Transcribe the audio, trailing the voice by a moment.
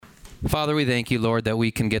Father, we thank you, Lord, that we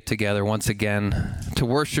can get together once again to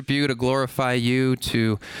worship you, to glorify you,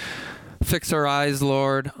 to fix our eyes,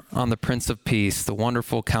 Lord, on the Prince of Peace, the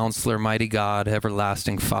wonderful Counselor, mighty God,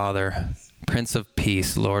 everlasting Father, Prince of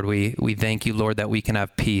Peace, Lord. We thank you, Lord, that we can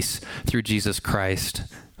have peace through Jesus Christ.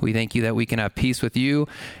 We thank you that we can have peace with you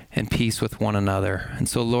and peace with one another. And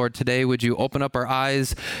so, Lord, today would you open up our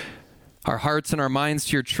eyes, our hearts and our minds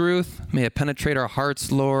to your truth. May it penetrate our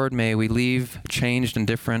hearts, Lord. May we leave changed and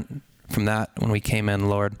different from that when we came in,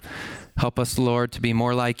 Lord. Help us, Lord, to be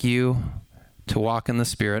more like you, to walk in the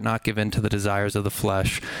Spirit, not give in to the desires of the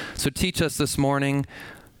flesh. So teach us this morning.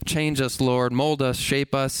 Change us, Lord. Mold us,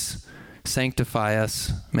 shape us, sanctify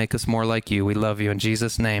us, make us more like you. We love you in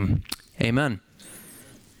Jesus' name. Amen.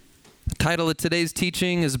 The title of today's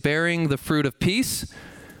teaching is Bearing the Fruit of Peace.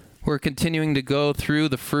 We're continuing to go through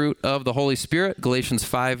the fruit of the Holy Spirit, Galatians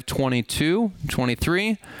 5:22,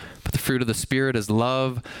 23. But the fruit of the Spirit is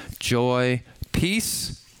love, joy,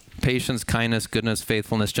 peace, patience, kindness, goodness,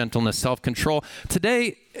 faithfulness, gentleness, self-control.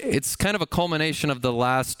 Today, it's kind of a culmination of the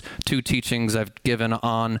last two teachings I've given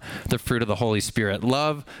on the fruit of the Holy Spirit,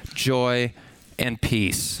 love, joy, and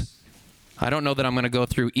peace. I don't know that I'm going to go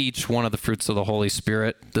through each one of the fruits of the Holy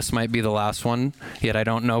Spirit. This might be the last one, yet I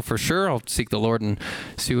don't know for sure. I'll seek the Lord and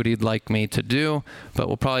see what he'd like me to do, but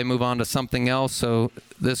we'll probably move on to something else. So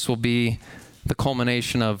this will be the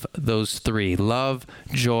culmination of those three, love,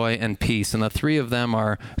 joy, and peace. And the three of them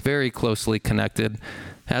are very closely connected,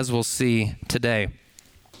 as we'll see today.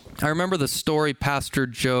 I remember the story Pastor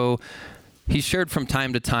Joe, he shared from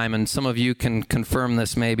time to time, and some of you can confirm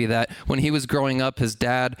this maybe, that when he was growing up, his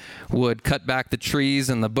dad would cut back the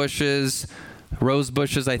trees and the bushes, rose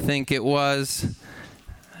bushes I think it was,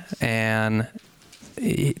 and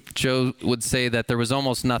Joe would say that there was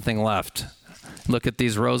almost nothing left. Look at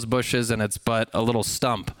these rose bushes and it's but a little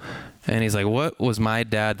stump. And he's like, what was my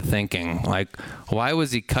dad thinking? Like, why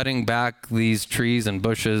was he cutting back these trees and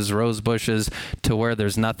bushes, rose bushes, to where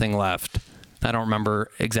there's nothing left? I don't remember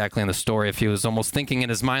exactly in the story if he was almost thinking in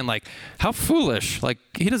his mind, like, how foolish. Like,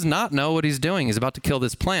 he does not know what he's doing. He's about to kill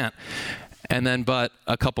this plant. And then, but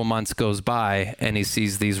a couple months goes by and he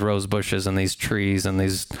sees these rose bushes and these trees and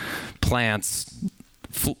these plants.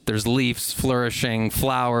 There's leaves flourishing,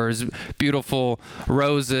 flowers, beautiful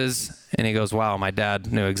roses. And he goes, wow, my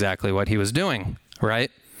dad knew exactly what he was doing,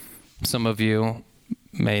 right? Some of you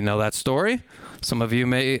may know that story. Some of you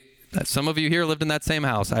here lived in that same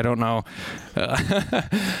house. I don't know.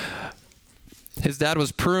 His dad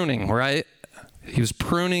was pruning, right? He was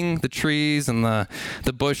pruning the trees and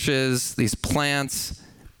the bushes, these plants.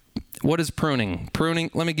 What is pruning?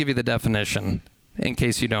 Pruning, let me give you the definition in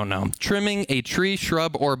case you don't know. Trimming a tree,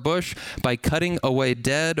 shrub, or bush by cutting away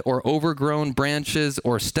dead or overgrown branches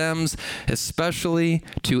or stems, especially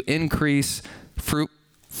to increase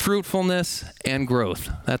fruitfulness and growth.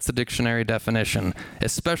 That's the dictionary definition,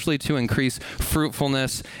 especially to increase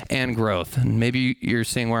fruitfulness and growth. And maybe you're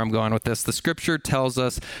seeing where I'm going with this. The scripture tells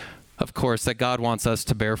us, of course, that God wants us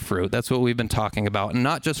to bear fruit. That's what we've been talking about. And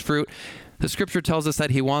not just fruit. The scripture tells us that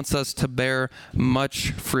he wants us to bear much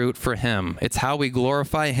fruit for him. It's how we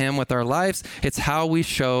glorify him with our lives. It's how we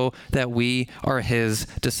show that we are his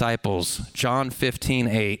disciples. John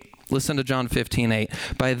 15:8. Listen to John 15:8.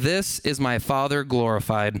 By this is my Father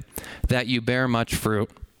glorified, that you bear much fruit,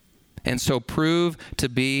 and so prove to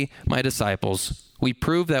be my disciples. We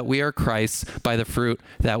prove that we are Christ's by the fruit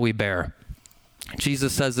that we bear.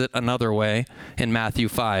 Jesus says it another way in Matthew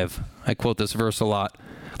 5. I quote this verse a lot.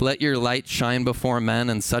 Let your light shine before men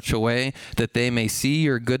in such a way that they may see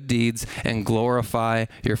your good deeds and glorify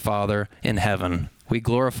your Father in heaven. We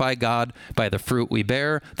glorify God by the fruit we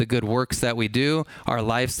bear, the good works that we do, our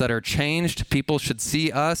lives that are changed. People should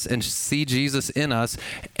see us and see Jesus in us,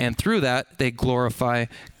 and through that, they glorify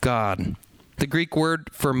God. The Greek word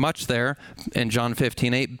for much there in John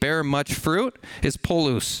 15:8, bear much fruit, is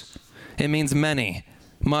polus. It means many,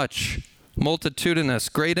 much, multitudinous,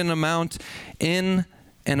 great in amount, in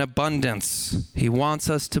an abundance. He wants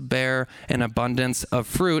us to bear an abundance of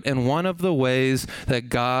fruit. And one of the ways that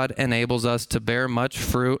God enables us to bear much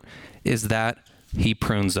fruit is that he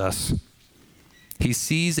prunes us. He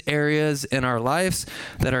sees areas in our lives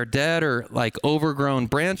that are dead or like overgrown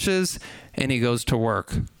branches, and he goes to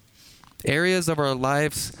work. Areas of our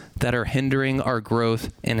lives that are hindering our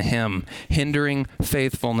growth in him, hindering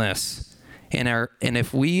faithfulness. And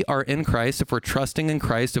if we are in Christ, if we're trusting in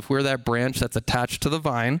Christ, if we're that branch that's attached to the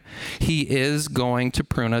vine, he is going to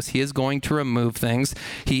prune us. He is going to remove things.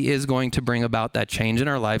 He is going to bring about that change in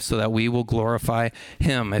our life so that we will glorify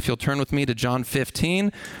him. If you'll turn with me to John 15,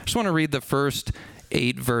 I just want to read the first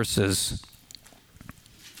 8 verses.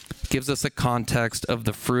 gives us a context of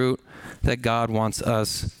the fruit that God wants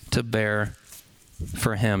us to bear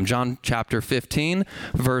for him. John chapter 15,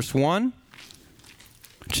 verse 1.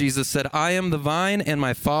 Jesus said, I am the vine, and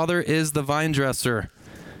my Father is the vine dresser.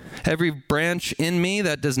 Every branch in me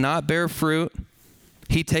that does not bear fruit,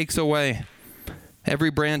 he takes away. Every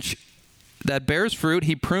branch that bears fruit,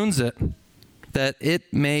 he prunes it, that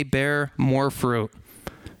it may bear more fruit.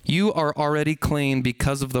 You are already clean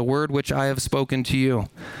because of the word which I have spoken to you.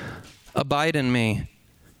 Abide in me,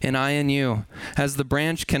 and I in you. As the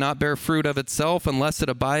branch cannot bear fruit of itself unless it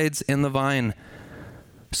abides in the vine,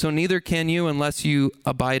 so neither can you unless you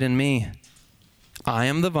abide in me. I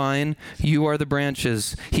am the vine, you are the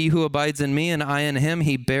branches. He who abides in me and I in him,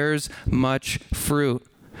 he bears much fruit.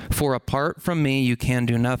 For apart from me, you can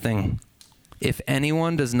do nothing. If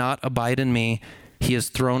anyone does not abide in me, he is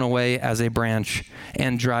thrown away as a branch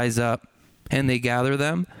and dries up. And they gather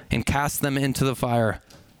them and cast them into the fire,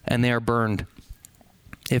 and they are burned.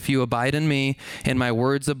 If you abide in me, and my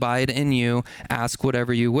words abide in you, ask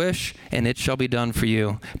whatever you wish, and it shall be done for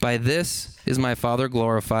you. By this is my Father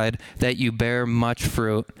glorified, that you bear much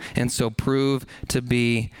fruit, and so prove to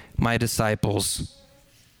be my disciples.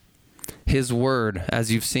 His word,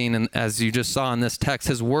 as you've seen and as you just saw in this text,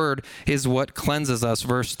 his word is what cleanses us.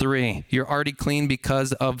 Verse 3, you're already clean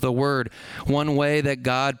because of the word. One way that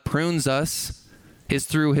God prunes us is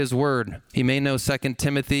through his word. You may know 2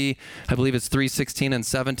 Timothy, I believe it's 3:16 and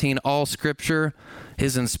 17. All scripture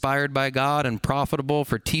is inspired by God and profitable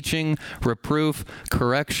for teaching, reproof,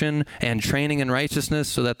 correction, and training in righteousness,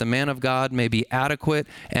 so that the man of God may be adequate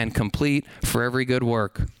and complete for every good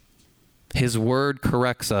work. His word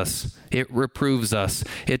corrects us. It reproves us.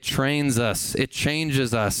 It trains us. It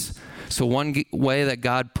changes us. So one way that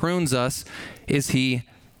God prunes us is he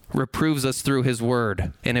reproves us through his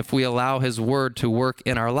word. And if we allow his word to work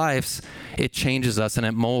in our lives, it changes us and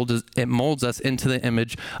it molds us into the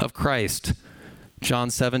image of Christ. John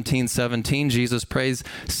 17:17, Jesus prays,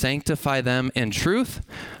 sanctify them in truth.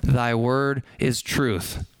 Thy word is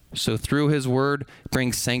truth. So through his word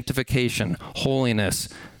brings sanctification, holiness,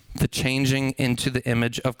 the changing into the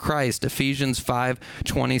image of Christ. Ephesians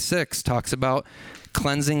 5:26 talks about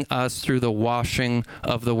cleansing us through the washing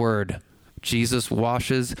of the word. Jesus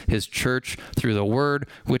washes his church through the word,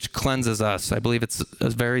 which cleanses us. I believe it's a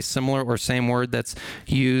very similar or same word that's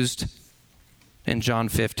used in John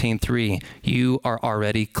 15:3. You are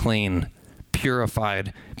already clean,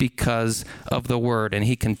 purified because of the word. And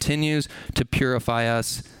he continues to purify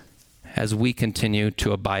us as we continue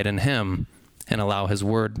to abide in him and allow his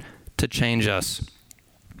word to change us.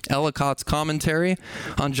 Ellicott's commentary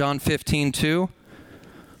on John 15:2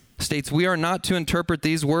 states, we are not to interpret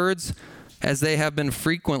these words as they have been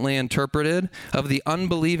frequently interpreted of the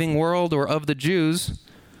unbelieving world or of the Jews,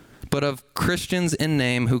 but of Christians in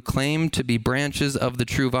name who claim to be branches of the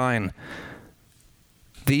true vine.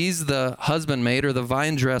 These the husbandmaid or the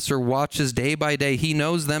vine dresser watches day by day. He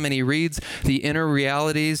knows them and he reads the inner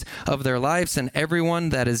realities of their lives, and everyone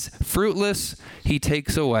that is fruitless, he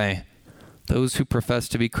takes away. Those who profess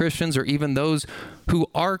to be Christians, or even those who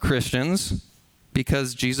are Christians,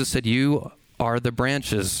 because Jesus said, you are the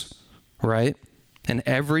branches, right? And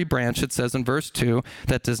every branch, it says in verse 2,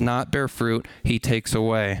 that does not bear fruit, he takes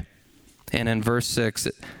away. And in verse 6,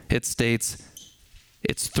 it states,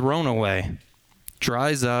 it's thrown away,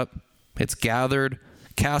 dries up, it's gathered,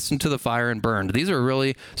 cast into the fire, and burned. These are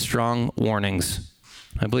really strong warnings.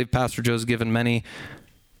 I believe Pastor Joe's given many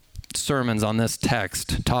sermons on this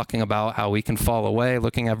text, talking about how we can fall away,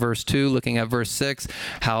 looking at verse 2, looking at verse 6,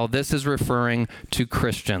 how this is referring to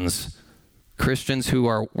Christians. Christians who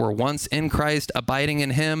were once in Christ, abiding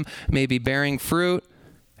in him, maybe bearing fruit,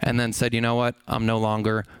 and then said, you know what, I'm no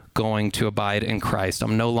longer going to abide in Christ.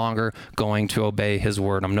 I'm no longer going to obey his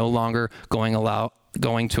word. I'm no longer going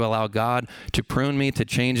to allow God to prune me, to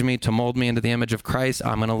change me, to mold me into the image of Christ.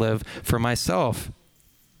 I'm going to live for myself.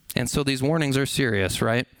 And so these warnings are serious,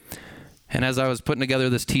 right? And as I was putting together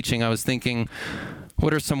this teaching, I was thinking,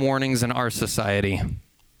 what are some warnings in our society?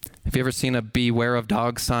 Have you ever seen a beware of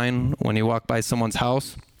dogs sign when you walk by someone's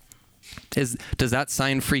house? Does that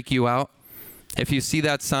sign freak you out? If you see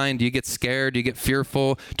that sign, do you get scared? Do you get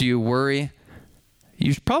fearful? Do you worry?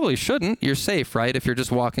 You probably shouldn't. You're safe, right? If you're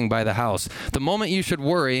just walking by the house. The moment you should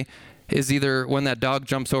worry is either when that dog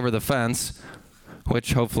jumps over the fence,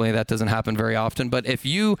 which hopefully that doesn't happen very often. But if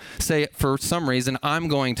you say, for some reason, I'm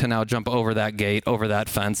going to now jump over that gate, over that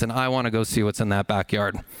fence, and I want to go see what's in that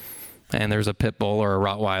backyard. And there's a pit bull or a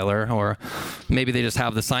Rottweiler, or maybe they just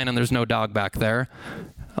have the sign and there's no dog back there.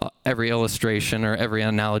 Every illustration or every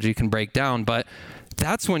analogy can break down, but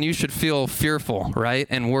That's when you should feel fearful, right?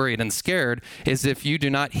 And worried and scared, is if you do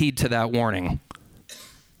not heed to that warning.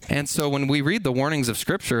 And so when we read the warnings of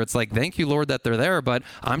Scripture, it's like, thank you, Lord, that they're there, but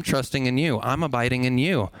I'm trusting in you. I'm abiding in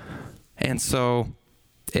you. And so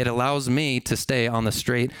it allows me to stay on the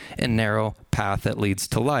straight and narrow path that leads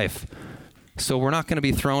to life. So we're not going to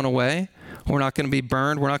be thrown away. We're not going to be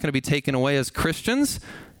burned. We're not going to be taken away as Christians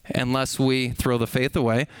unless we throw the faith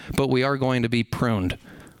away, but we are going to be pruned.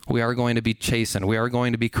 We are going to be chastened. We are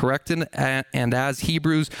going to be corrected. And as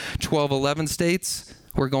Hebrews 12:11 states,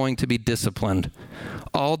 we're going to be disciplined.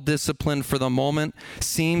 All discipline for the moment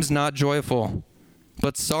seems not joyful,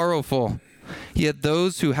 but sorrowful. Yet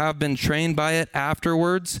those who have been trained by it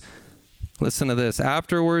afterwards, listen to this,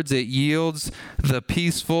 afterwards it yields the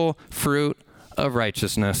peaceful fruit of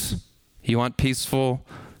righteousness. You want peaceful?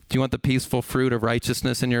 Do you want the peaceful fruit of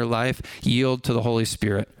righteousness in your life? Yield to the Holy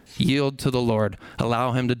Spirit. Yield to the Lord.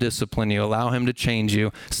 Allow him to discipline you. Allow him to change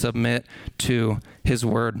you. Submit to his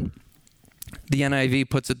word. The NIV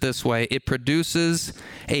puts it this way: it produces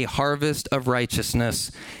a harvest of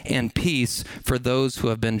righteousness and peace for those who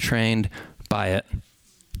have been trained by it.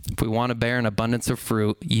 If we want to bear an abundance of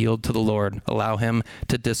fruit, yield to the Lord. Allow him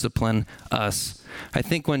to discipline us. I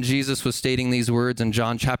think when Jesus was stating these words in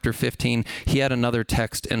John chapter 15, he had another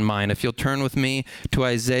text in mind. If you'll turn with me to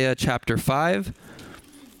Isaiah chapter 5,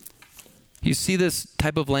 you see this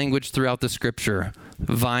type of language throughout the Scripture: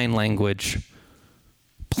 vine language,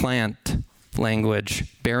 plant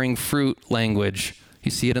language, bearing fruit language. You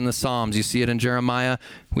see it in the Psalms. You see it in Jeremiah.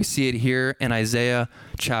 We see it here in Isaiah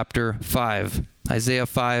chapter 5. Isaiah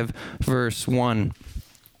 5, verse 1.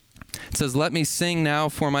 It says, "Let me sing now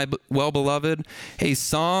for my well-beloved, a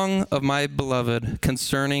song of my beloved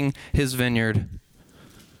concerning his vineyard.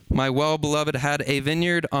 My well-beloved had a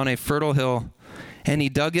vineyard on a fertile hill, and he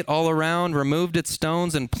dug it all around, removed its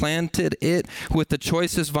stones, and planted it with the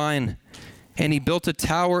choicest vine. And he built a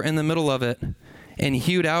tower in the middle of it, and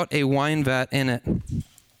hewed out a wine vat in it.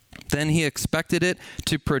 Then he expected it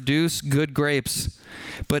to produce good grapes,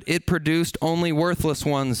 but it produced only worthless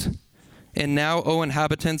ones. And now, O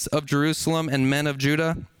inhabitants of Jerusalem and men of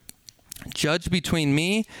Judah, judge between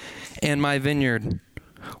me and my vineyard.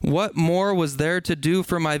 What more was there to do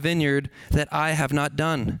for my vineyard that I have not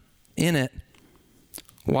done in it?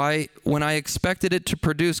 Why, when I expected it to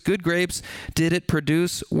produce good grapes, did it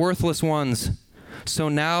produce worthless ones? So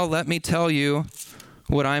now let me tell you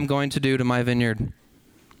what I'm going to do to my vineyard.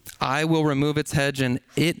 I will remove its hedge, and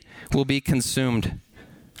it will be consumed.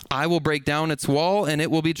 I will break down its wall, and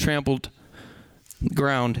it will be trampled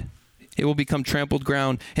ground. It will become trampled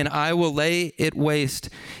ground, and I will lay it waste.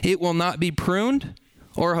 It will not be pruned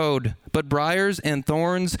or hoed, but briars and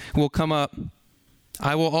thorns will come up.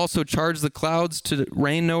 I will also charge the clouds to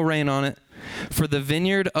rain no rain on it. For the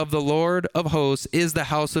vineyard of the Lord of hosts is the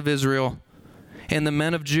house of Israel, and the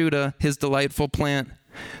men of Judah his delightful plant.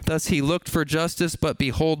 Thus he looked for justice, but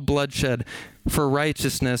behold bloodshed, for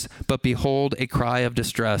righteousness, but behold a cry of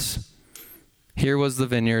distress." Here was the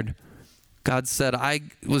vineyard. God said, I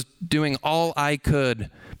was doing all I could,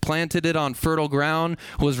 planted it on fertile ground,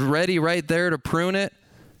 was ready right there to prune it,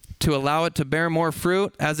 to allow it to bear more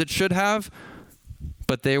fruit as it should have,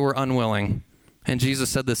 but they were unwilling. And Jesus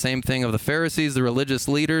said the same thing of the Pharisees, the religious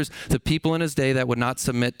leaders, the people in his day that would not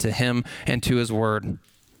submit to him and to his word.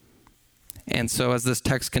 And so as this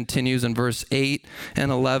text continues in verse 8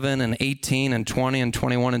 and 11 and 18 and 20 and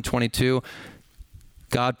 21 and 22,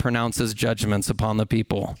 God pronounces judgments upon the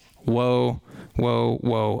people. Woe, woe,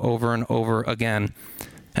 woe, over and over again.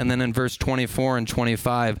 And then in verse 24 and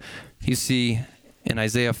 25, you see in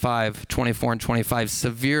Isaiah 5, 24 and 25,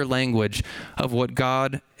 severe language of what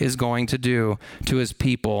God is going to do to his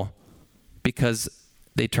people because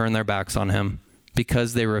they turned their backs on him,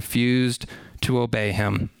 because they refused to obey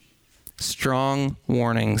him. Strong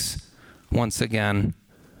warnings once again.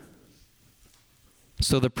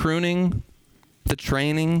 So the pruning, the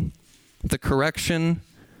training, the correction,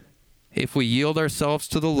 if we yield ourselves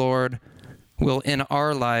to the Lord, will in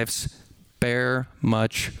our lives bear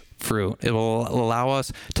much fruit. It will allow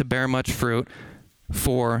us to bear much fruit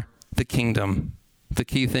for the kingdom. The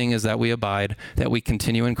key thing is that we abide, that we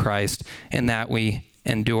continue in Christ, and that we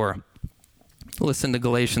endure. Listen to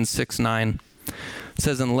Galatians 6:9. It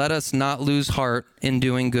says, "And let us not lose heart in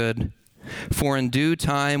doing good, for in due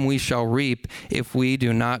time we shall reap if we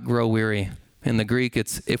do not grow weary." In the Greek,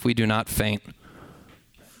 it's if we do not faint.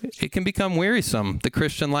 It can become wearisome, the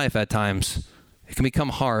Christian life at times. It can become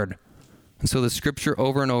hard. And so the scripture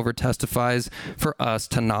over and over testifies for us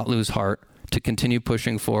to not lose heart, to continue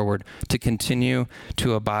pushing forward, to continue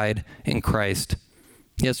to abide in Christ.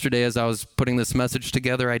 Yesterday, as I was putting this message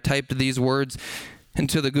together, I typed these words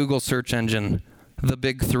into the Google search engine, the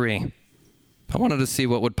big three. I wanted to see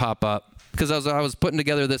what would pop up because as I was putting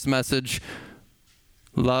together this message,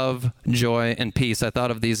 love, joy, and peace, I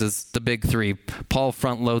thought of these as the big three. Paul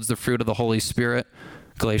front loads the fruit of the Holy Spirit,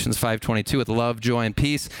 Galatians 5:22, with love, joy, and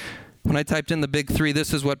peace. When I typed in the big three,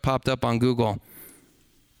 this is what popped up on Google.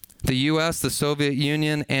 The U.S., the Soviet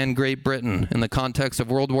Union, and Great Britain. In the context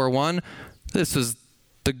of World War I, this is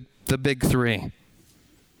the big three.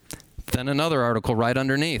 Then another article right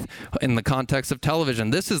underneath. In the context of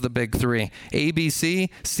television, this is the big three. ABC,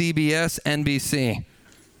 CBS, NBC.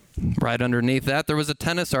 Right underneath that, there was a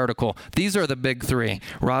tennis article. These are the big three.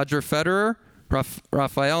 Roger Federer,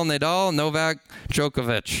 Rafael Nadal, Novak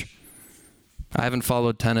Djokovic. I haven't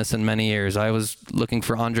followed tennis in many years. I was looking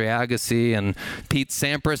for Andre Agassi and Pete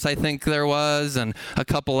Sampras, I think there was, and a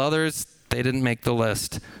couple others. They didn't make the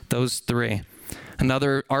list. Those three.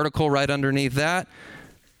 Another article right underneath that,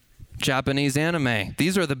 Japanese anime.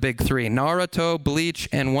 These are the big three. Naruto, Bleach,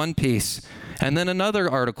 and One Piece. And then another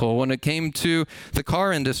article when it came to the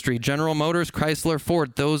car industry, General Motors, Chrysler,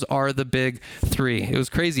 Ford. Those are the big three. It was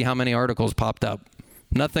crazy how many articles popped up.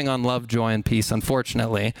 Nothing on love, joy, and peace,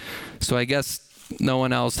 unfortunately. So I guess no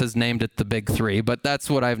one else has named it the big three, but that's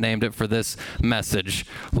what I've named it for this message.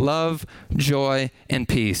 Love, joy, and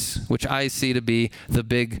peace, which I see to be the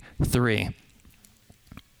big three.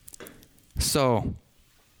 So,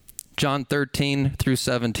 John 13 through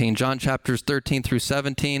 17. John chapters 13 through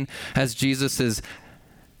 17, as Jesus is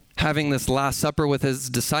having this Last Supper with his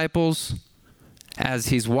disciples, as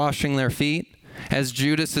he's washing their feet, as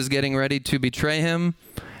Judas is getting ready to betray him,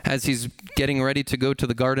 as he's getting ready to go to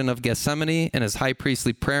the Garden of Gethsemane in his high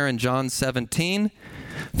priestly prayer in John 17,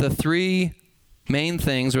 the three main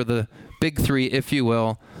things, or the big three, if you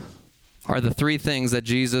will, are the three things that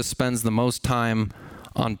Jesus spends the most time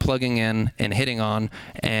on plugging in and hitting on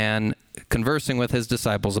and conversing with his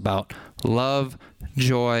disciples about: love,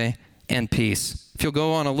 joy, and peace. If you'll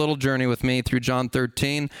go on a little journey with me through John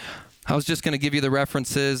 13, I was just going to give you the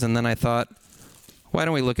references, and then I thought, why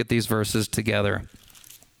don't we look at these verses together?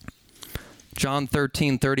 John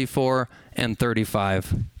 13, 34 and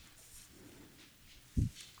 35.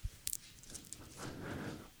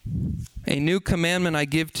 A new commandment I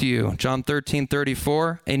give to you, John 13,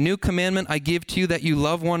 34. A new commandment I give to you, that you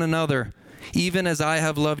love one another, even as I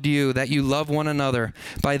have loved you, that you love one another.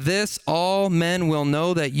 By this all men will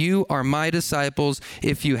know that you are my disciples,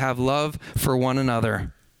 if you have love for one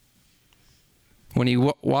another. When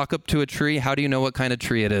you walk up to a tree, how do you know what kind of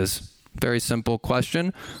tree it is? Very simple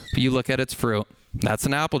question. You look at its fruit. That's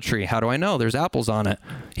an apple tree. How do I know? There's apples on it.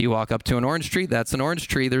 You walk up to an orange tree. That's an orange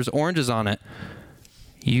tree. There's oranges on it.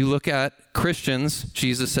 You look at Christians.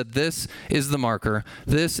 Jesus said, this is the marker.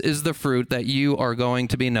 This is the fruit that you are going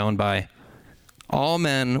to be known by. All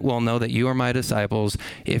men will know that you are my disciples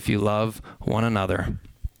if you love one another.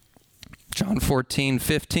 John 14,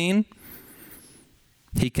 15.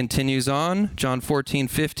 He continues on, John 14,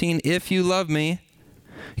 15. If you love me,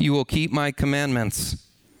 you will keep my commandments.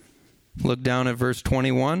 Look down at verse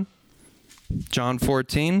 21. John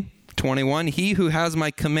 14, 21. He who has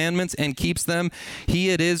my commandments and keeps them, he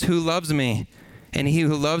it is who loves me. And he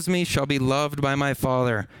who loves me shall be loved by my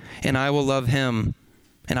Father, and I will love him,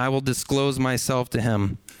 and I will disclose myself to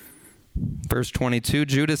him. Verse 22.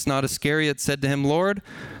 Judas, not Iscariot, said to him, Lord,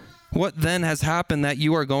 what then has happened that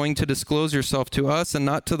you are going to disclose yourself to us and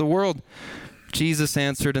not to the world? Jesus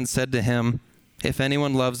answered and said to him, if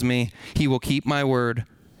anyone loves me, he will keep my word,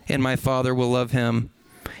 and my Father will love him,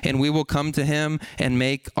 and we will come to him and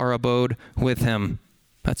make our abode with him.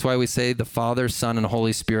 That's why we say the Father, Son, and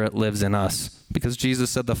Holy Spirit lives in us, because Jesus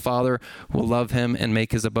said the Father will love him and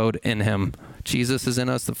make his abode in him. Jesus is in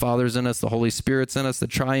us, the Father's in us, the Holy Spirit's in us, the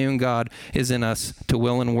triune God is in us to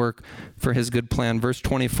will and work for his good plan. Verse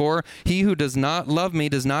 24, he who does not love me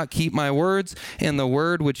does not keep my words, and the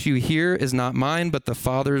word which you hear is not mine, but the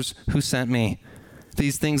Father's who sent me.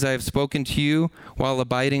 These things I have spoken to you while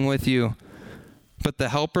abiding with you. But the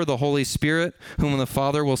Helper, the Holy Spirit, whom the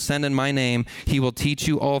Father will send in my name, he will teach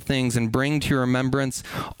you all things and bring to your remembrance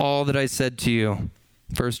all that I said to you.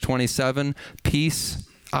 Verse 27, peace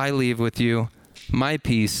I leave with you, my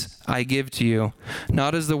peace I give to you.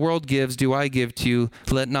 Not as the world gives do I give to you.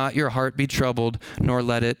 Let not your heart be troubled, nor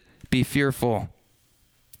let it be fearful.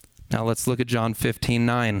 Now let's look at John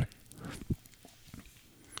 15:9.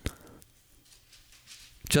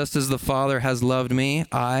 Just as the Father has loved me,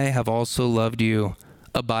 I have also loved you.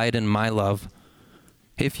 Abide in my love.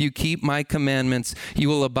 If you keep my commandments, you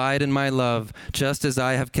will abide in my love, just as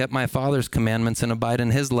I have kept my Father's commandments and abide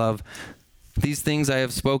in his love. These things I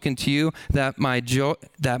have spoken to you, that my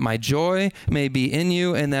joy may be in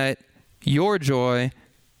you, and that your joy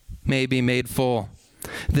may be made full.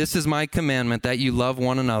 This is my commandment, that you love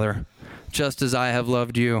one another, just as I have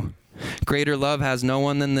loved you. Greater love has no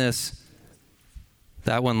one than this,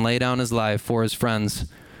 that one lay down his life for his friends.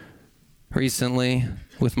 Recently,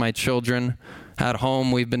 with my children at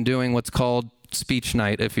home, we've been doing what's called speech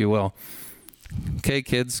night, if you will. Okay,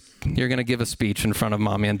 kids, you're going to give a speech in front of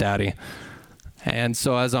mommy and daddy. And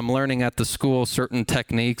so as I'm learning at the school certain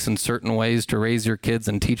techniques and certain ways to raise your kids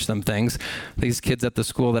and teach them things, these kids at the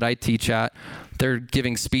school that I teach at, they're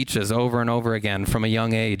giving speeches over and over again from a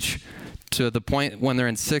young age, to the point when they're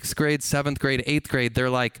in 6th grade, 7th grade, 8th grade, they're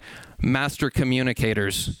like master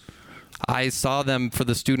communicators. I saw them for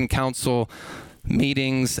the student council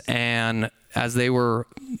meetings, and as they were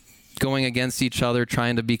going against each other,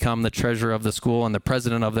 trying to become the treasurer of the school and the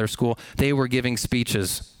president of their school, they were giving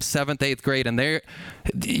speeches, 7th, 8th grade. And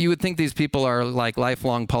you would think these people are like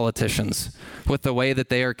lifelong politicians with the way that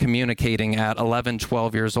they are communicating at 11,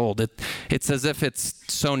 12 years old. It's as if it's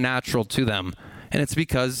so natural to them. And it's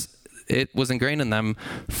because it was ingrained in them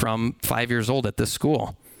from 5 years old at this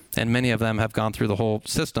school. And many of them have gone through the whole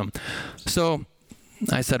system. So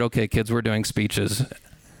I said, okay, kids, we're doing speeches.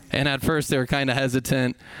 And at first they were kind of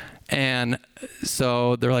hesitant. And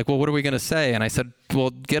so they're like, well, what are we going to say? And I said, well,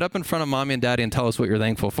 get up in front of mommy and daddy and tell us what you're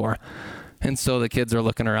thankful for. And so the kids are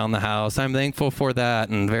looking around the house. I'm thankful for that.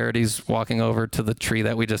 And Verity's walking over to the tree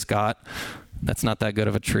that we just got. That's not that good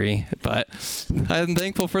of a tree, but I'm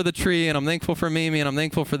thankful for the tree, and I'm thankful for Mimi, and I'm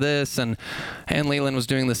thankful for this. And Leland was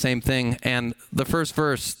doing the same thing. And the first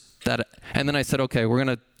verse and then I said, okay, we're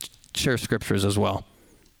going to share scriptures as well.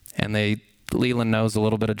 And Leland knows a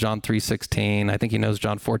little bit of John 3:16. I think he knows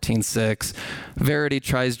John 14:6. Verity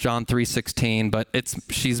tries John 3:16, but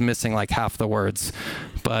she's missing like half the words.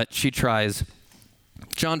 But she tries.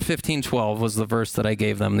 John 15:12 was the verse that I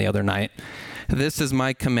gave them the other night. This is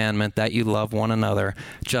my commandment, that you love one another,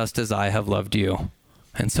 just as I have loved you.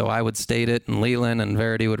 And so I would state it, and Leland and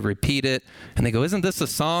Verity would repeat it. And they go, isn't this a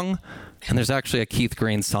song? And there's actually a Keith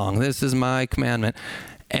Green song. This is my commandment.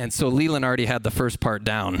 And so Leland already had the first part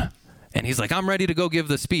down. And he's like, I'm ready to go give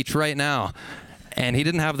the speech right now. And he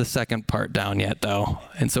didn't have the second part down yet, though.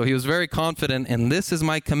 And so he was very confident, and this is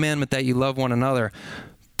my commandment, that you love one another.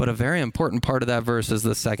 But a very important part of that verse is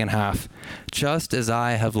the second half. Just as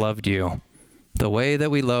I have loved you. The way that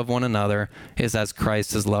we love one another is as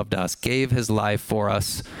Christ has loved us, gave his life for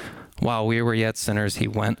us. While we were yet sinners, he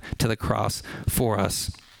went to the cross for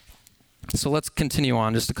us. So let's continue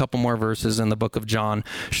on, just a couple more verses in the book of John,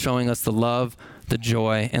 showing us the love, the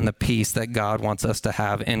joy, and the peace that God wants us to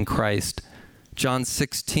have in Christ. John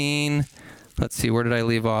 16, let's see, where did I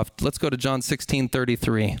leave off? Let's go to John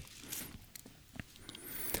 16:33.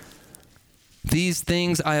 These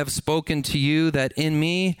things I have spoken to you, that in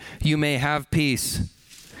me you may have peace.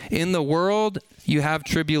 In the world you have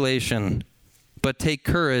tribulation, but take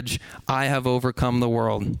courage, I have overcome the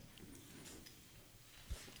world.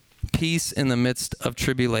 Peace in the midst of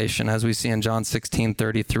tribulation, as we see in John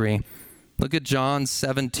 16:33. Look at John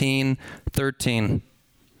 17:13.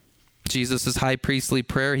 Jesus' high priestly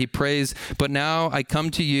prayer, he prays, but now I come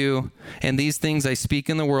to you, and these things I speak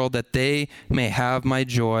in the world, that they may have my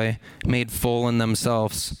joy made full in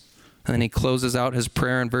themselves. And then he closes out his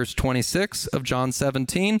prayer in verse 26 of John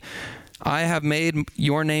 17. I have made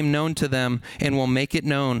your name known to them, and will make it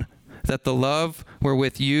known, that the love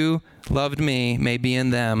wherewith you loved me may be in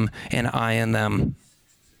them, and I in them.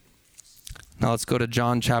 Now let's go to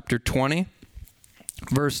John chapter 20,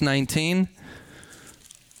 verse 19.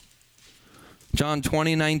 John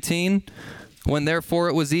 20:19. When therefore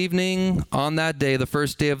it was evening on that day, the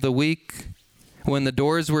first day of the week, when the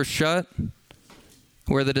doors were shut,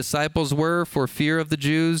 where the disciples were for fear of the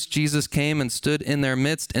Jews, Jesus came and stood in their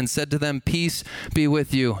midst and said to them, peace be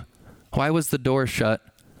with you. Why was the door shut?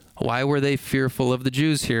 Why were they fearful of the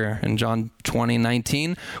Jews here in John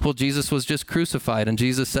 20:19? Well, Jesus was just crucified, and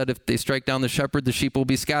Jesus said, if they strike down the shepherd, the sheep will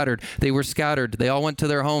be scattered. They were scattered. They all went to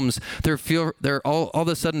their homes. They're all of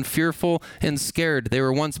a sudden fearful and scared. They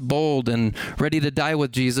were once bold and ready to die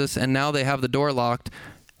with Jesus, and now they have the door locked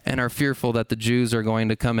and are fearful that the Jews are going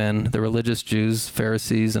to come in, the religious Jews,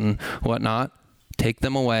 Pharisees and whatnot, take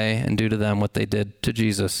them away and do to them what they did to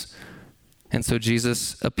Jesus. And so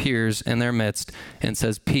Jesus appears in their midst and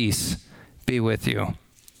says, peace be with you.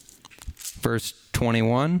 Verse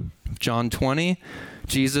 21, John 20,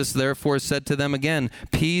 Jesus therefore said to them again,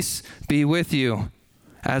 peace be with you.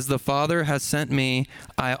 As the Father has sent me,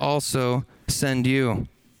 I also send you.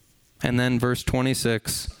 And then verse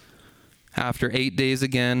 26, after 8 days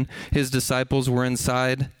again, his disciples were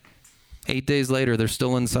inside. 8 days later, they're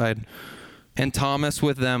still inside. And Thomas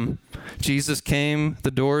with them. Jesus came,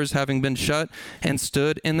 the doors having been shut, and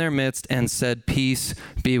stood in their midst and said, "Peace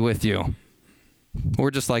be with you."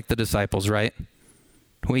 We're just like the disciples, right?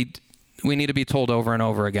 We need to be told over and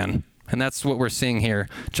over again. And that's what we're seeing here.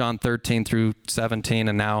 John 13 through 17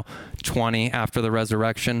 and now 20 after the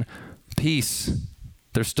resurrection. Peace.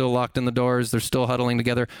 They're still locked in the doors. They're still huddling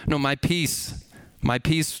together. No, my peace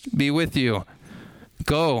be with you.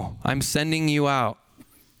 Go. I'm sending you out.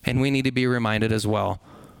 And we need to be reminded as well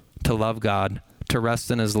to love God, to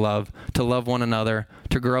rest in his love, to love one another,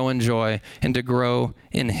 to grow in joy, and to grow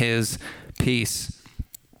in his peace.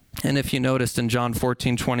 And if you noticed in John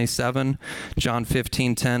 14:27, John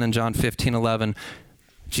 15:10, and John 15:11,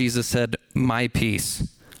 Jesus said, "My peace,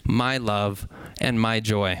 my love, and my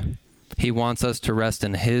joy." He wants us to rest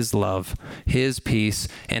in his love, his peace,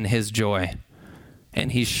 and his joy.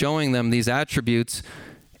 And he's showing them these attributes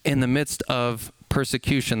in the midst of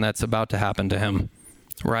persecution that's about to happen to him,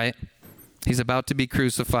 right? He's about to be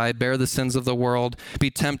crucified, bear the sins of the world, be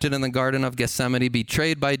tempted in the Garden of Gethsemane,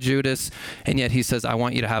 betrayed by Judas, and yet he says, I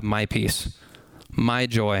want you to have my peace, my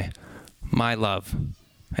joy, my love.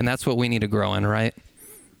 And that's what we need to grow in, right?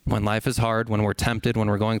 When life is hard, when we're tempted, when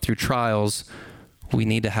we're going through trials, we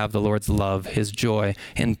need to have the Lord's love, his joy,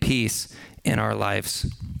 and peace in our lives.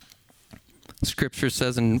 Scripture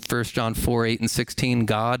says in 1 John 4:8 and 16,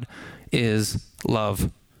 God is love.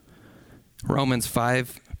 Romans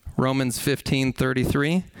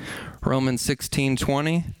 15:33, Romans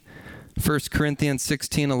 16:20, 1 Corinthians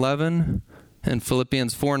 16:11, and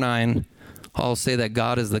Philippians 4:9 all say that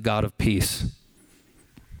God is the God of peace.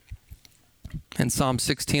 And Psalm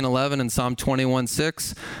 16:11 and Psalm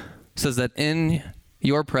 21:6 says that in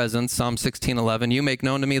your presence, Psalm 16:11, you make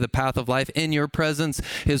known to me the path of life. In your presence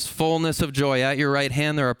is fullness of joy. At your right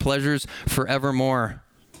hand there are pleasures forevermore.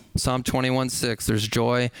 Psalm 21:6, there's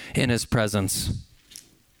joy in his presence.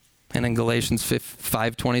 And in Galatians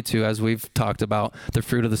 5:22, as we've talked about, the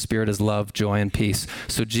fruit of the Spirit is love, joy, and peace.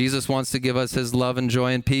 So Jesus wants to give us his love and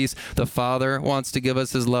joy and peace. The Father wants to give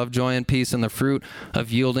us his love, joy, and peace. And the fruit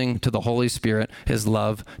of yielding to the Holy Spirit is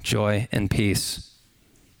love, joy, and peace.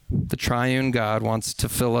 The triune God wants to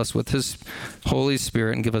fill us with his Holy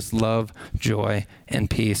Spirit and give us love, joy, and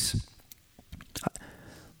peace.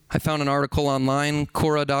 I found an article online,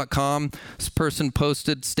 Quora.com. This person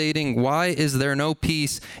posted stating, "Why is there no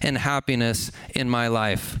peace and happiness in my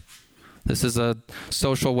life?" This is a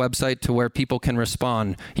social website to where people can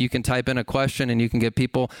respond. You can type in a question and you can get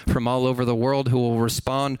people from all over the world who will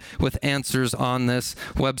respond with answers on this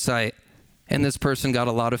website. And this person got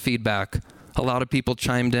a lot of feedback. A lot of people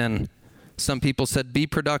chimed in. Some people said, be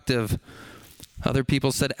productive. Other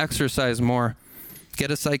people said, exercise more.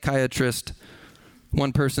 Get a psychiatrist.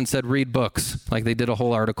 One person said, read books, like they did a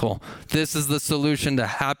whole article. This is the solution to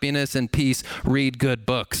happiness and peace. Read good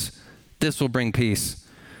books. This will bring peace.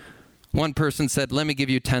 One person said, let me give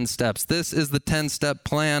you 10 steps. This is the 10-step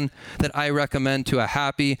plan that I recommend to a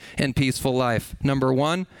happy and peaceful life. Number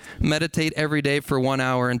 1, meditate every day for 1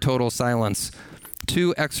 hour in total silence.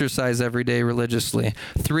 2, exercise every day religiously.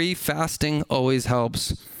 3, fasting always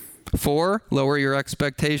helps. 4, lower your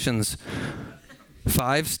expectations.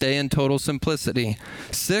 5, stay in total simplicity.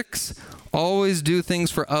 6, always do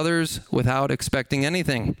things for others without expecting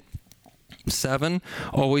anything. 7,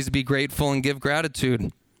 always be grateful and give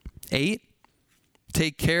gratitude. 8,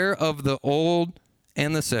 take care of the old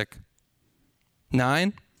and the sick.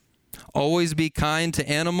 9, always be kind to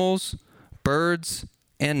animals, birds,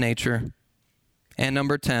 and nature. And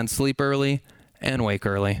number 10, sleep early and wake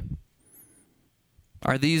early.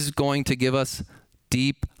 Are these going to give us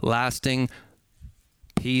deep, lasting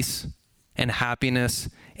peace and happiness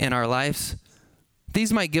in our lives?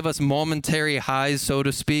 These might give us momentary highs, so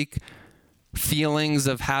to speak, feelings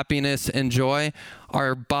of happiness and joy.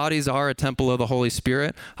 Our bodies are a temple of the Holy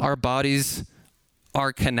Spirit. Our bodies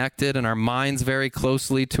are connected and our minds very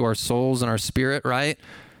closely to our souls and our spirit, right?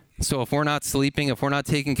 So if we're not sleeping, if we're not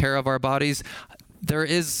taking care of our bodies, there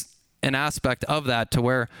is an aspect of that to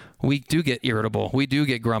where we do get irritable. We do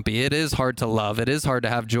get grumpy. It is hard to love. It is hard to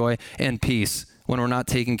have joy and peace when we're not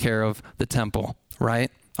taking care of the temple,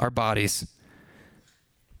 right? Our bodies.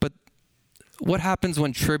 But what happens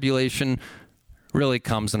when tribulation really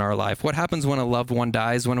comes in our life? What happens when a loved one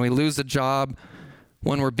dies, when we lose a job,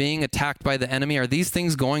 when we're being attacked by the enemy? Are these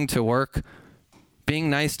things going to work?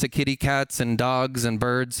 Being nice to kitty cats and dogs and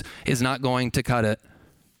birds is not going to cut it.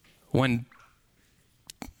 When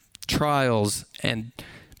trials and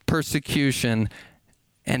persecution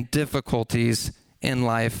and difficulties in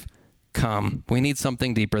life come, we need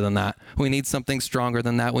something deeper than that. We need something stronger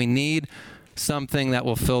than that. We need something that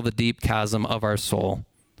will fill the deep chasm of our soul.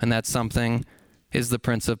 And that something is the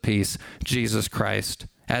Prince of Peace, Jesus Christ.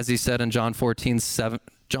 As he said in John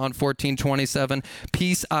 14:27,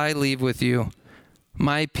 peace I leave with you.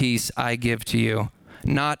 My peace I give to you.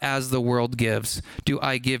 Not as the world gives, do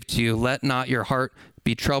I give to you. Let not your heart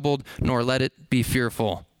be troubled, nor let it be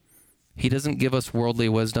fearful. He doesn't give us worldly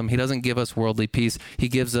wisdom. He doesn't give us worldly peace. He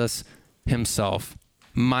gives us himself.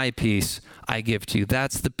 My peace I give to you.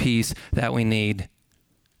 That's the peace that we need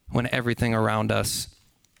when everything around us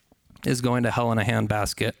is going to hell in a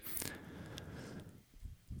handbasket.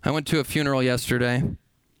 I went to a funeral yesterday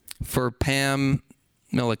for Pam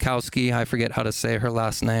Milikowski. I forget how to say her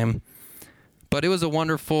last name. But it was a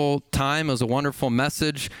wonderful time. It was a wonderful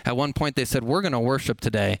message. At one point they said, we're going to worship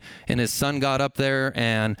today. And his son got up there,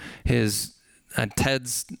 and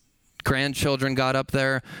Ted's grandchildren got up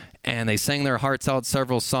there, and they sang their hearts out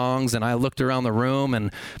several songs. And I looked around the room,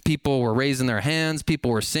 and people were raising their hands.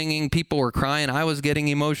 People were singing. People were crying. I was getting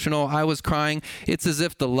emotional. I was crying. It's as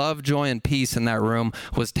if the love, joy, and peace in that room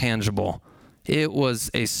was tangible. It was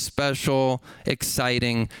a special,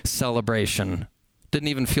 exciting celebration. Didn't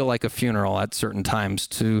even feel like a funeral at certain times,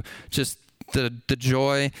 to just the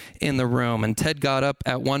joy in the room. And Ted got up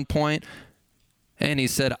at one point and he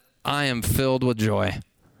said, I am filled with joy.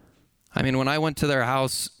 I mean, when I went to their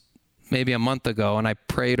house maybe a month ago and I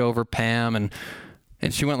prayed over Pam, and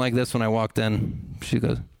she went like this when I walked in. She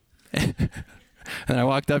goes, and I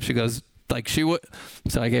walked up, she goes, like she would.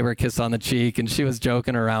 So I gave her a kiss on the cheek, and she was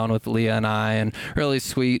joking around with Leah and I, and really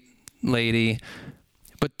sweet lady.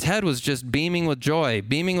 But Ted was just beaming with joy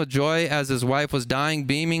as his wife was dying,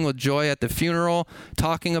 beaming with joy at the funeral,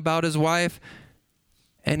 talking about his wife.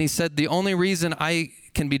 And he said, the only reason I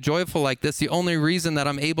can be joyful like this, the only reason that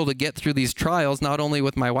I'm able to get through these trials, not only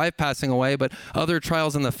with my wife passing away, but other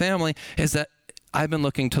trials in the family, is that I've been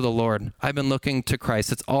looking to the Lord. I've been looking to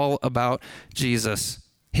Christ. It's all about Jesus.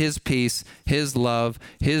 His peace, his love,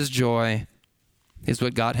 his joy is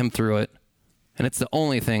what got him through it. And it's the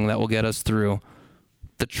only thing that will get us through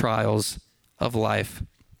the trials of life.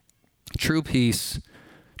 True peace,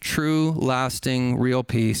 true, lasting, real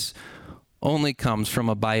peace only comes from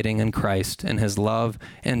abiding in Christ and his love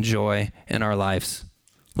and joy in our lives.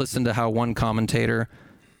 Listen to how one commentator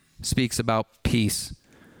speaks about peace.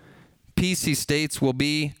 Peace, he states, will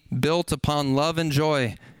be built upon love and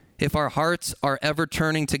joy if our hearts are ever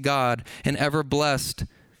turning to God and ever blessed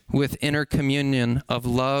with inner communion of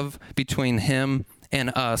love between him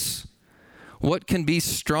and us. What can be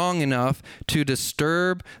strong enough to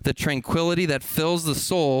disturb the tranquility that fills the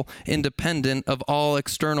soul, independent of all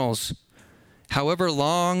externals? However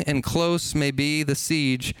long and close may be the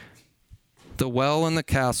siege, the well in the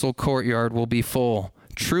castle courtyard will be full.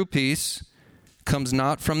 True peace comes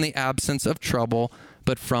not from the absence of trouble,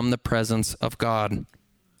 but from the presence of God,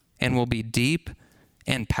 and will be deep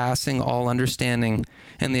and passing all understanding,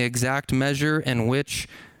 and the exact measure in which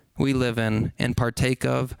we live in and partake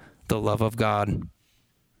of the love of God.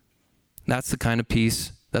 That's the kind of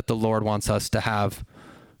peace that the Lord wants us to have.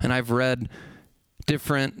 And I've read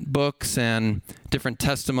different books and different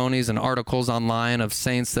testimonies and articles online of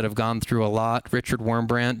saints that have gone through a lot. Richard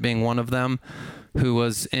Wurmbrand being one of them, who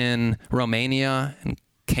was in Romania in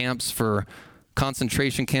camps, for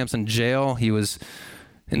concentration camps and jail. He was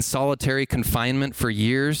in solitary confinement for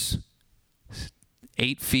years,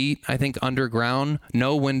 8 feet, I think, underground,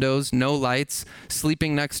 no windows, no lights,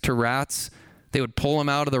 sleeping next to rats. They would pull him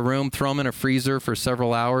out of the room, throw him in a freezer for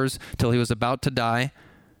several hours till he was about to die.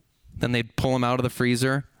 Then they'd pull him out of the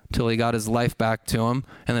freezer till he got his life back to him,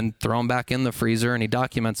 and then throw him back in the freezer. And he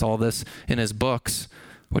documents all this in his books,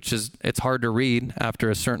 it's hard to read after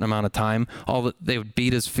a certain amount of time. They would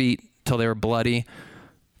beat his feet till they were bloody,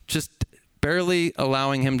 just barely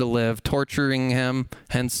allowing him to live, torturing him,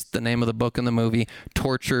 hence the name of the book and the movie,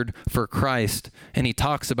 Tortured for Christ. And he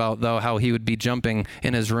talks about, though, how he would be jumping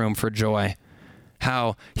in his room for joy,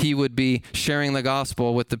 how he would be sharing the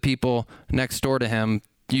gospel with the people next door to him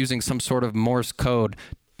using some sort of Morse code,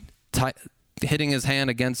 hitting his hand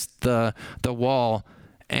against the wall,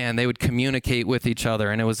 and they would communicate with each other.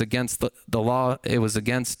 And it was against the law. It was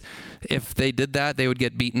against, if they did that, they would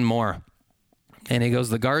get beaten more. And he goes,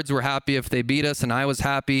 the guards were happy if they beat us, and I was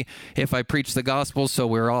happy if I preached the gospel, so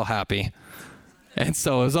we were all happy. And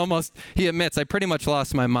so it was almost, he admits, I pretty much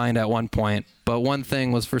lost my mind at one point, but one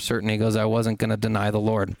thing was for certain. He goes, I wasn't going to deny the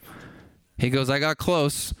Lord. He goes, I got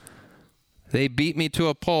close. They beat me to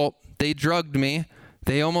a pulp. They drugged me.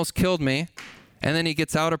 They almost killed me. And then he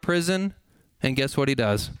gets out of prison, and guess what he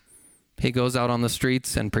does? He goes out on the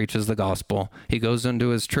streets and preaches the gospel. He goes into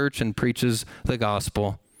his church and preaches the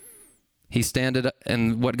gospel. He standed,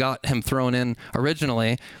 and what got him thrown in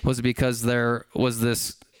originally was because there was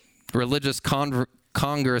this religious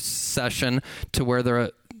Congress session to where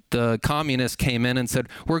the communists came in and said,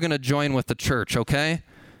 we're going to join with the church, okay?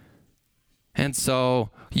 And so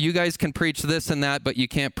you guys can preach this and that, but you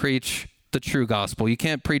can't preach the true gospel. You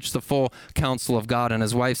can't preach the full counsel of God. And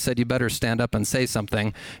his wife said, you better stand up and say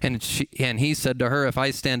something. And he said to her, if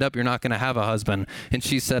I stand up, you're not going to have a husband. And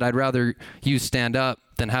she said, I'd rather you stand up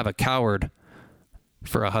than have a coward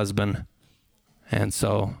for a husband. And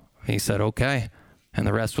so he said, okay. And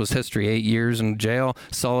the rest was history. 8 years in jail,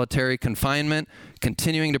 solitary confinement,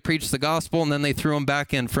 continuing to preach the gospel, and then they threw him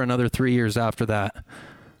back in for another 3 years after that.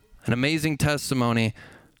 An amazing testimony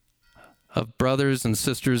of brothers and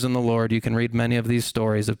sisters in the Lord. You can read many of these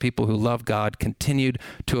stories of people who love God, continued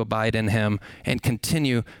to abide in him, and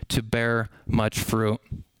continue to bear much fruit.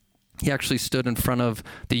 He actually stood in front of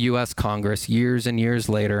the U.S. Congress years and years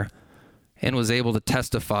later and was able to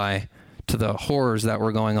testify to the horrors that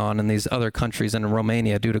were going on in these other countries and in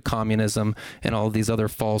Romania due to communism and all these other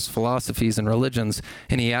false philosophies and religions.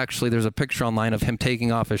 And he actually, there's a picture online of him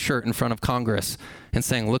taking off his shirt in front of Congress and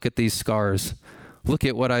saying, look at these scars. Look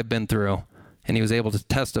at what I've been through. And he was able to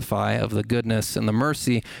testify of the goodness and the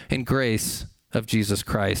mercy and grace of Jesus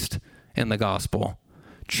Christ in the gospel.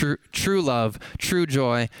 True love, true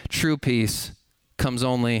joy, true peace comes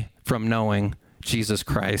only from knowing Jesus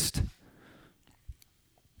Christ.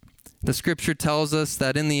 The scripture tells us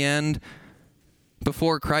that in the end,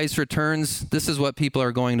 before Christ returns, this is what people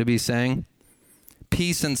are going to be saying: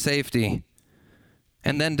 peace and safety.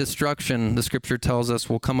 And then destruction, the scripture tells us,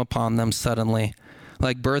 will come upon them suddenly,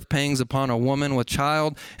 like birth pangs upon a woman with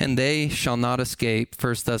child, and they shall not escape.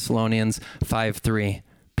 1 Thessalonians 5:3.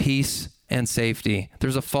 Peace and safety.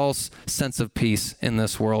 There's a false sense of peace in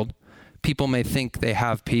this world. People may think they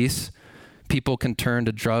have peace. People can turn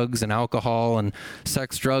to drugs and alcohol and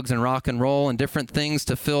sex, drugs, and rock and roll and different things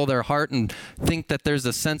to fill their heart and think that there's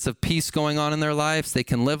a sense of peace going on in their lives. They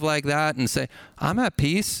can live like that and say, I'm at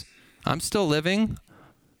peace. I'm still living.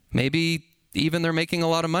 Maybe even they're making a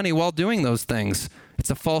lot of money while doing those things. It's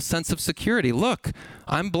a false sense of security. Look,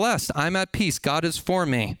 I'm blessed. I'm at peace. God is for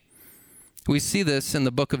me. We see this in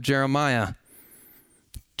the book of Jeremiah.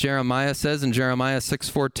 Jeremiah says in Jeremiah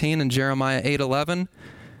 6:14 and Jeremiah 8:11,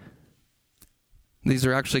 these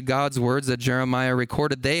are actually God's words that Jeremiah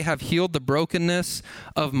recorded. They have healed the brokenness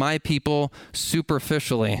of my people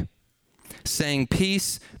superficially, saying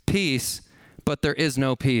peace, peace, but there is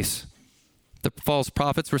no peace. The false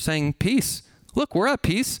prophets were saying peace. Look, we're at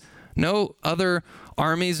peace. No other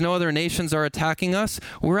armies, no other nations are attacking us.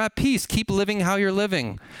 We're at peace. Keep living how you're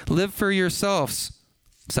living. Live for yourselves.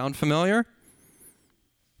 Sound familiar?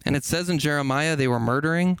 And it says in Jeremiah, they were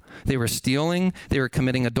murdering, they were stealing, they were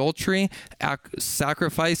committing adultery,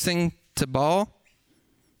 sacrificing to Baal.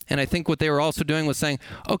 And I think what they were also doing was saying,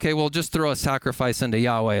 okay, we'll just throw a sacrifice into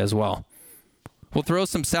Yahweh as well. We'll throw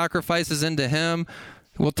some sacrifices into him.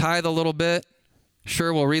 We'll tithe a little bit.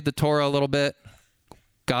 Sure, we'll read the Torah a little bit.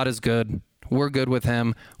 God is good. We're good with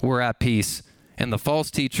him. We're at peace. And the false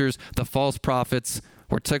teachers, the false prophets,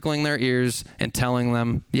 were tickling their ears and telling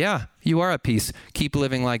them, yeah, you are at peace. Keep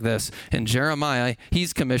living like this. And Jeremiah,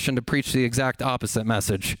 he's commissioned to preach the exact opposite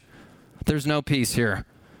message. There's no peace here.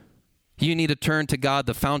 You need to turn to God,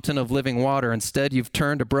 the fountain of living water. Instead, you've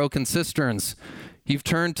turned to broken cisterns. You've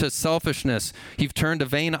turned to selfishness. You've turned to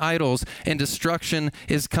vain idols, and destruction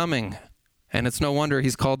is coming. And it's no wonder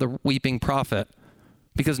he's called the weeping prophet,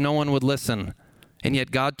 because no one would listen. And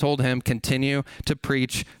yet God told him, continue to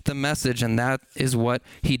preach the message, and that is what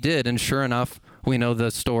he did. And sure enough, we know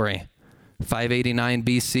the story. 589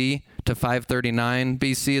 BC to 539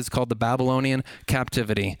 BC is called the Babylonian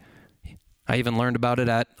captivity. I even learned about it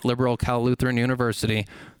at liberal Cal Lutheran University,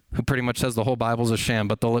 who pretty much says the whole Bible's a sham,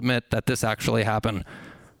 but they'll admit that this actually happened.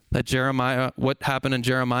 That Jeremiah, what happened in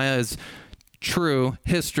Jeremiah is true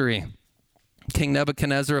history. King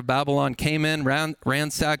Nebuchadnezzar of Babylon came in,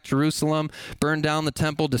 ransacked Jerusalem, burned down the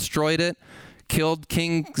temple, destroyed it, killed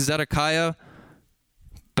King Zedekiah.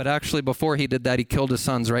 But actually, before he did that, he killed his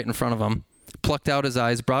sons right in front of him, plucked out his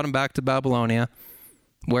eyes, brought him back to Babylonia,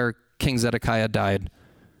 where King Zedekiah died.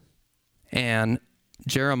 And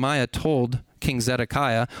Jeremiah told King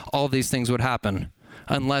Zedekiah all these things would happen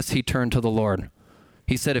unless he turned to the Lord.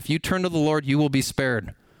 He said, if you turn to the Lord, you will be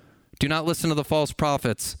spared. Do not listen to the false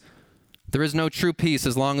prophets. There is no true peace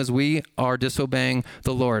as long as we are disobeying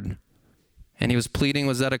the Lord. And he was pleading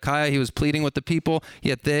with Zedekiah. He was pleading with the people,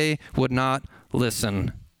 yet they would not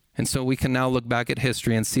listen. And so we can now look back at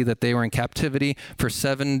history and see that they were in captivity for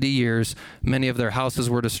 70 years. Many of their houses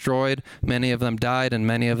were destroyed. Many of them died, and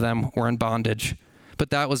many of them were in bondage.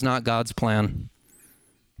 But that was not God's plan.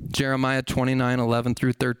 Jeremiah 29:11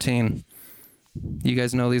 through 13. You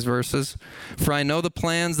guys know these verses? For I know the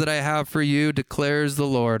plans that I have for you, declares the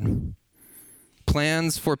Lord.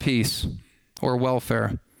 Plans for peace or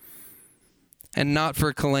welfare, and not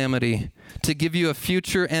for calamity, to give you a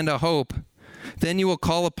future and a hope. Then you will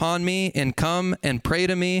call upon me and come and pray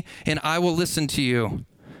to me, and I will listen to you.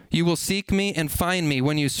 You will seek me and find me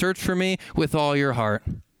when you search for me with all your heart.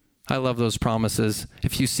 I love those promises.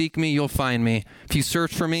 If you seek me, you'll find me. If you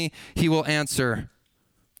search for me, he will answer.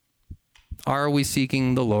 Are we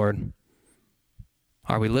seeking the Lord?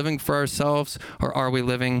 Are we living for ourselves, or are we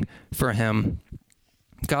living for him?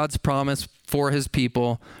 God's promise for his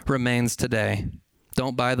people remains today.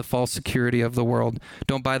 Don't buy the false security of the world.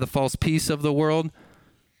 Don't buy the false peace of the world.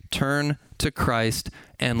 Turn to Christ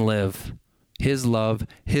and live. His love,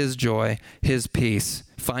 his joy, his peace.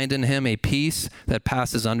 Find in him a peace that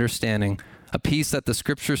passes understanding, a peace that the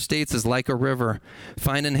scripture states is like a river.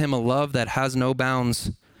 Find in him a love that has no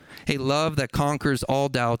bounds, a love that conquers all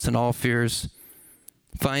doubts and all fears.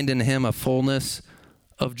 Find in him a fullness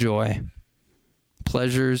of joy,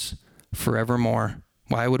 pleasures forevermore.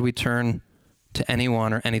 Why would we turn to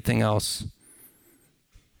anyone or anything else?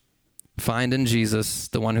 Find in Jesus,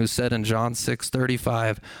 the one who said in John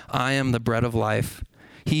 6:35, I am the bread of life.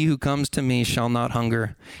 He who comes to me shall not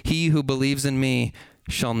hunger. He who believes in me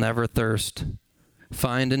shall never thirst.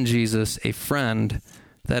 Find in Jesus a friend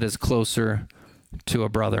that is closer to a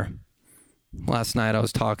brother. Last night I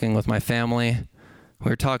was talking with my family. We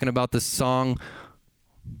were talking about this song,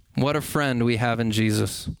 What a Friend We Have in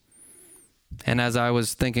Jesus. And as I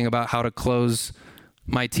was thinking about how to close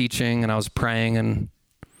my teaching, and I was praying, and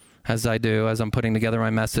as I do, as I'm putting together my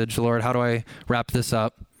message, Lord, how do I wrap this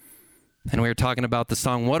up? And we were talking about the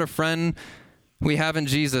song, What a Friend We Have in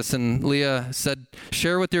Jesus. And Leah said,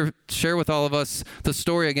 share with all of us the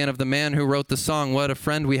story again of the man who wrote the song, What a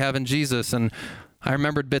Friend We Have in Jesus. And I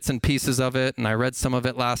remembered bits and pieces of it, and I read some of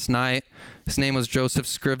it last night. His name was Joseph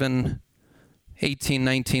Scriven,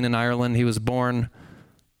 1819 in Ireland. He was born,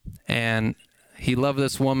 and he loved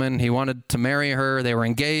this woman. He wanted to marry her. They were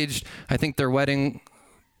engaged. I think their wedding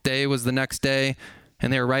day was the next day,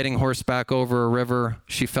 and they were riding horseback over a river.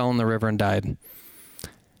 She fell in the river and died.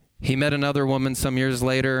 He met another woman some years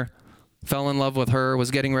later, fell in love with her,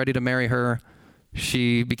 was getting ready to marry her.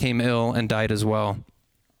 She became ill and died as well.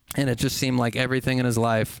 And it just seemed like everything in his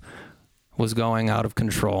life was going out of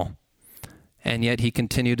control. And yet he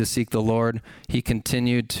continued to seek the Lord. He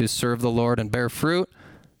continued to serve the Lord and bear fruit.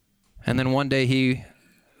 And then one day he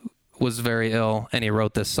was very ill, and he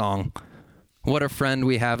wrote this song, What a Friend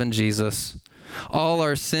We Have in Jesus. All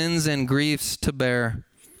our sins and griefs to bear.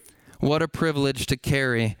 What a privilege to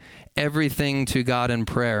carry everything to God in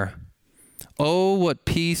prayer. Oh, what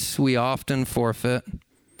peace we often forfeit.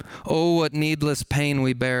 Oh, what needless pain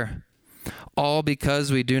we bear. All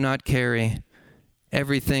because we do not carry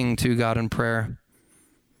everything to God in prayer.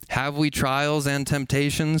 Have we trials and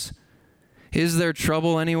temptations? Is there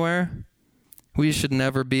trouble anywhere? We should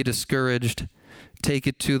never be discouraged. Take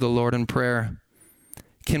it to the Lord in prayer.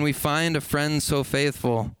 Can we find a friend so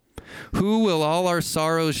faithful? Who will all our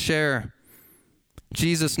sorrows share?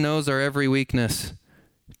 Jesus knows our every weakness.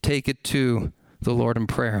 Take it to the Lord in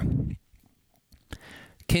prayer.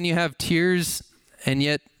 Can you have tears and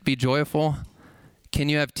yet be joyful? Can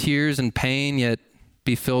you have tears and pain yet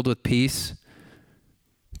be filled with peace?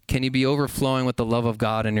 Can you be overflowing with the love of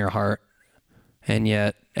God in your heart, and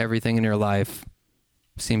yet everything in your life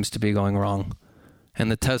seems to be going wrong? And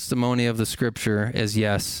the testimony of the scripture is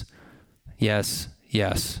yes, yes,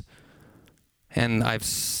 yes. And I've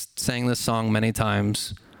sang this song many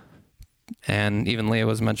times, and even Leah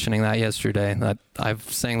was mentioning that yesterday, that I've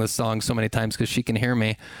sang this song so many times because she can hear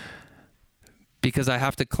me, because I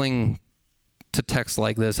have to cling to texts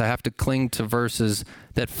like this. I have to cling to verses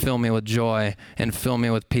that fill me with joy and fill me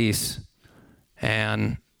with peace.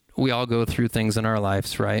 And we all go through things in our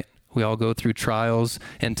lives, right? We all go through trials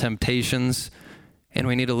and temptations, and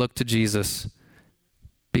we need to look to Jesus,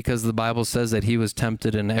 because the Bible says that he was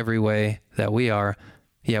tempted in every way that we are,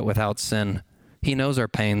 yet without sin. He knows our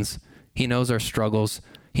pains. He knows our struggles.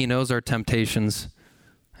 He knows our temptations.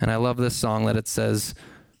 And I love this song that it says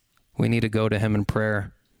we need to go to him in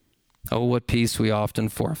prayer. Oh, what peace we often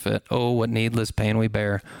forfeit. Oh, what needless pain we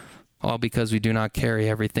bear. All because we do not carry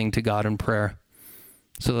everything to God in prayer.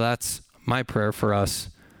 So that's my prayer for us,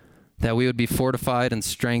 that we would be fortified and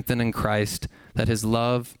strengthened in Christ, that his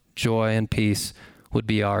love, joy, and peace would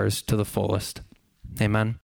be ours to the fullest. Amen.